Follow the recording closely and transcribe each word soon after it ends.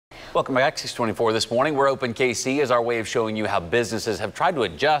Welcome back to 624 this morning. We're Open KC as our way of showing you how businesses have tried to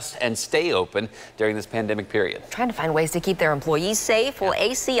adjust and stay open during this pandemic period. Trying to find ways to keep their employees safe. Well,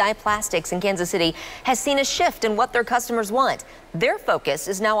 ACI Plastics in Kansas City has seen a shift in what their customers want. Their focus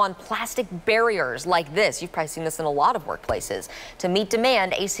is now on plastic barriers like this. You've probably seen this in a lot of workplaces. To meet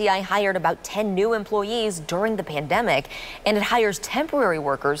demand, ACI hired about 10 new employees during the pandemic, and it hires temporary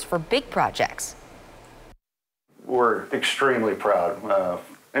workers for big projects. We're extremely proud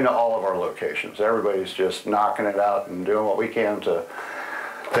in all of our locations. Everybody's just knocking it out and doing what we can to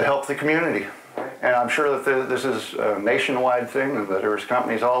help the community. And I'm sure that this is a nationwide thing and that there's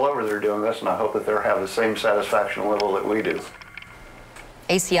companies all over that are doing this, and I hope that they'll have the same satisfaction level that we do.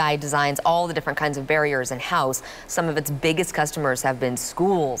 ACI designs all the different kinds of barriers in-house. Some of its biggest customers have been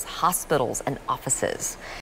schools, hospitals, and offices.